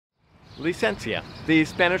Licencia, the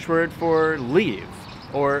Spanish word for leave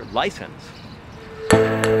or license.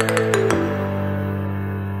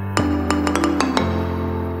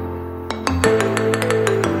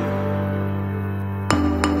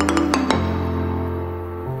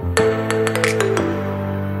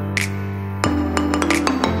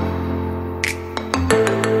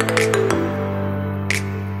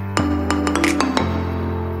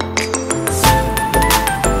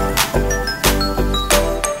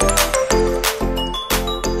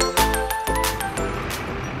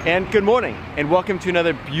 And good morning, and welcome to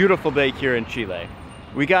another beautiful day here in Chile.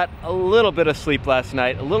 We got a little bit of sleep last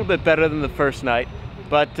night, a little bit better than the first night,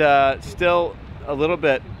 but still a little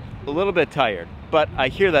bit tired. But I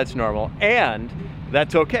hear that's normal, and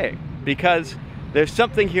that's okay, because there's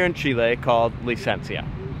something here in Chile called licencia.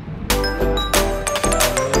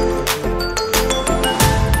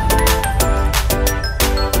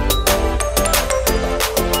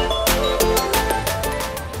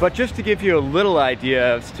 But just to give you a little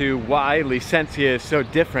idea as to why licencia is so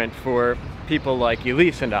different for people like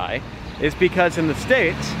Elise and I, is because in the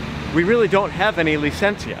States, we really don't have any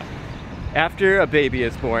licencia. After a baby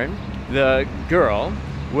is born, the girl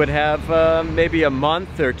would have maybe a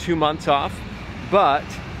month or 2 months off, but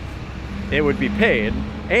it would be paid,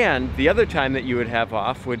 and the other time that you would have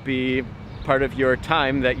off would be part of your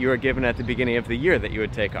time that you were given at the beginning of the year that you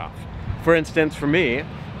would take off. For instance, for me,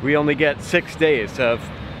 we only get 6 days of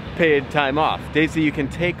paid time off, days that you can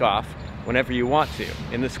take off whenever you want to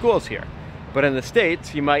in the schools here. But in the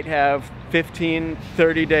States, you might have 15,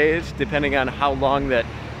 30 days, depending on how long that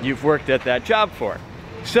you've worked at that job for.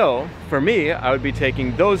 So for me, I would be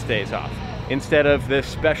taking those days off instead of this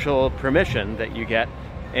special permission that you get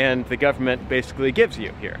and the government basically gives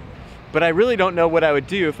you here. But I really don't know what I would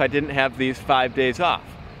do if I didn't have these 5 days off,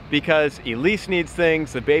 because Elise needs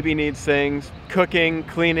things, the baby needs things, cooking,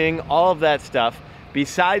 cleaning, all of that stuff.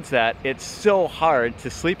 Besides that, it's so hard to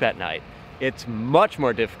sleep at night. It's much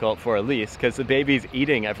more difficult for Elise because the baby's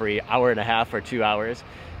eating every hour and a half or 2 hours.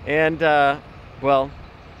 And, well,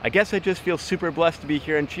 I guess I just feel super blessed to be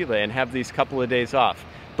here in Chile and have these couple of days off.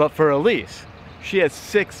 But for Elise, she has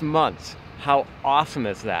 6 months. How awesome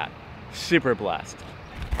is that? Super blessed.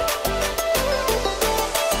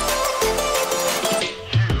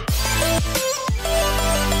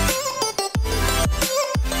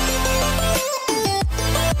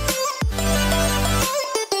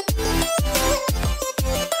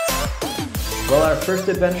 Well, our first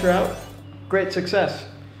adventure out, great success.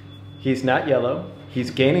 He's not yellow, he's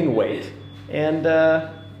gaining weight, and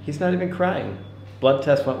he's not even crying. Blood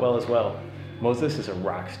test went well as well. Moses is a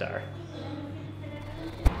rock star.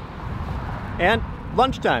 And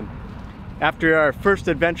lunchtime. After our first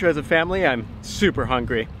adventure as a family, I'm super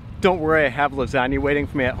hungry. Don't worry, I have lasagna waiting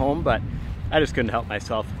for me at home, but I just couldn't help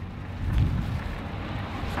myself.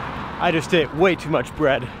 I just ate way too much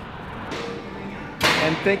bread.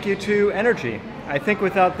 And thank you to Energy. I think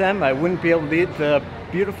without them, I wouldn't be able to eat the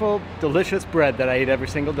beautiful, delicious bread that I eat every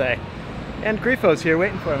single day. And Grifo's here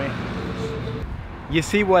waiting for me. You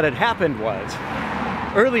see, what had happened was,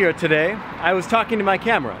 earlier today, I was talking to my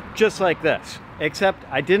camera, just like this, except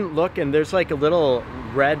I didn't look and there's like a little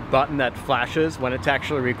red button that flashes when it's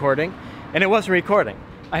actually recording, and it wasn't recording.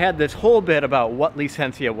 I had this whole bit about what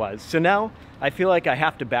licencia was, so now I feel like I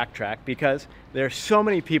have to backtrack because there are so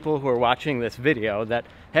many people who are watching this video that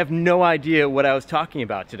have no idea what I was talking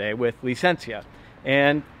about today with licencia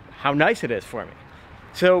and how nice it is for me.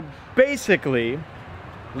 So basically,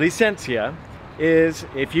 licencia is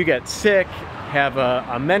if you get sick, have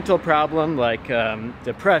a mental problem like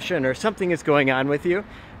depression or something is going on with you,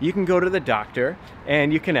 you can go to the doctor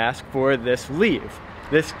and you can ask for this leave,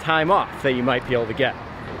 this time off that you might be able to get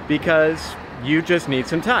because you just need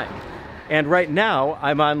some time. And right now,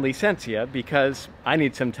 I'm on licencia because I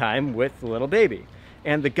need some time with the little baby.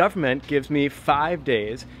 And the government gives me 5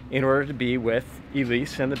 days in order to be with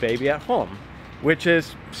Elise and the baby at home, which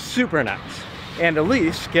is super nice. And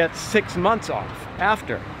Elise gets 6 months off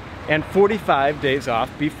after, and 45 days off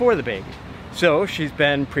before the baby. So she's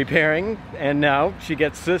been preparing, and now she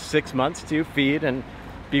gets this 6 months to feed and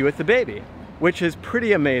be with the baby, which is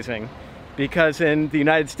pretty amazing because in the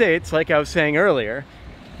United States, like I was saying earlier,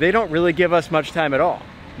 they don't really give us much time at all.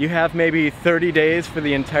 You have maybe 30 days for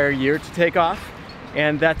the entire year to take off,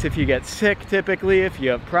 and that's if you get sick typically, if you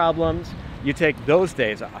have problems, you take those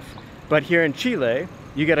days off. But here in Chile,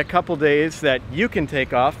 you get a couple days that you can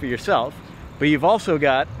take off for yourself, but you've also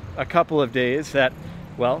got a couple of days that,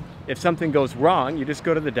 well, if something goes wrong, you just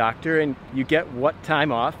go to the doctor and you get what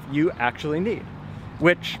time off you actually need,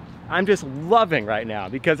 which I'm just loving right now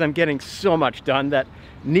because I'm getting so much done that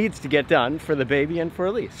needs to get done for the baby and for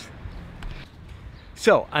Elise.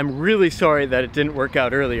 So I'm really sorry that it didn't work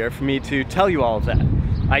out earlier for me to tell you all of that.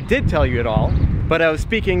 I did tell you it all, but I was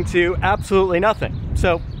speaking to absolutely nothing.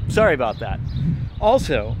 So sorry about that.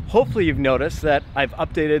 Also, hopefully you've noticed that I've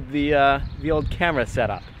updated the old camera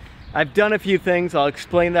setup. I've done a few things, I'll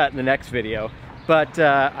explain that in the next video, but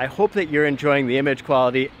I hope that you're enjoying the image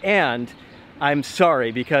quality, and I'm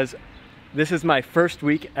sorry because this is my first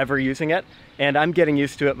week ever using it, and I'm getting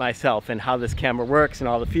used to it myself and how this camera works and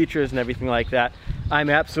all the features and everything like that. I'm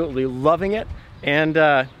absolutely loving it, and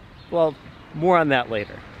well, more on that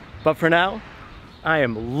later. But for now, I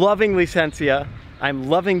am loving Licencia, I'm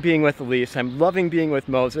loving being with Elise, I'm loving being with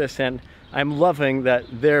Moses, and I'm loving that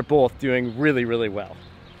they're both doing really, really well.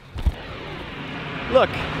 Look,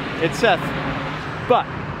 it's Seth, but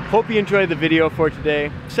hope you enjoyed the video for today.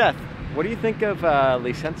 Seth, what do you think of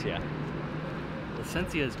Licencia?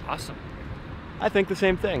 Licencia is awesome. I think the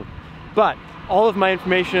same thing. But all of my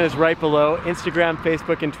information is right below. Instagram,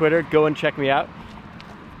 Facebook, and Twitter. Go and check me out.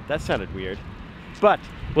 That sounded weird. But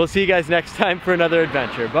we'll see you guys next time for another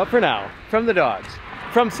adventure. But for now, from the dogs,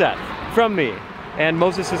 from Seth, from me, and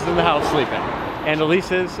Moses is in the house sleeping. And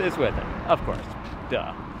Elise is with him, of course.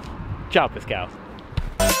 Duh. Ciao, Pascal.